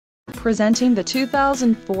Presenting the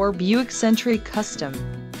 2004 Buick Century Custom.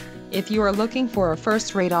 If you are looking for a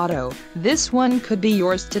first-rate auto, this one could be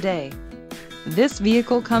yours today. This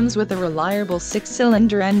vehicle comes with a reliable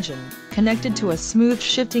 6-cylinder engine, connected to a smooth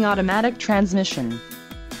shifting automatic transmission.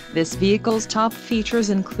 This vehicle's top features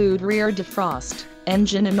include rear defrost,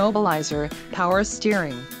 engine immobilizer, power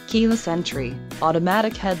steering, keyless entry,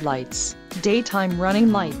 automatic headlights, daytime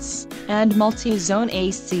running lights, and multi-zone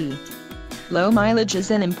AC. Low mileage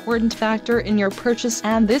is an important factor in your purchase,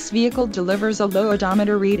 and this vehicle delivers a low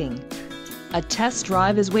odometer reading. A test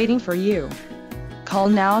drive is waiting for you. Call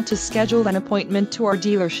now to schedule an appointment to our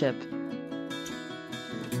dealership.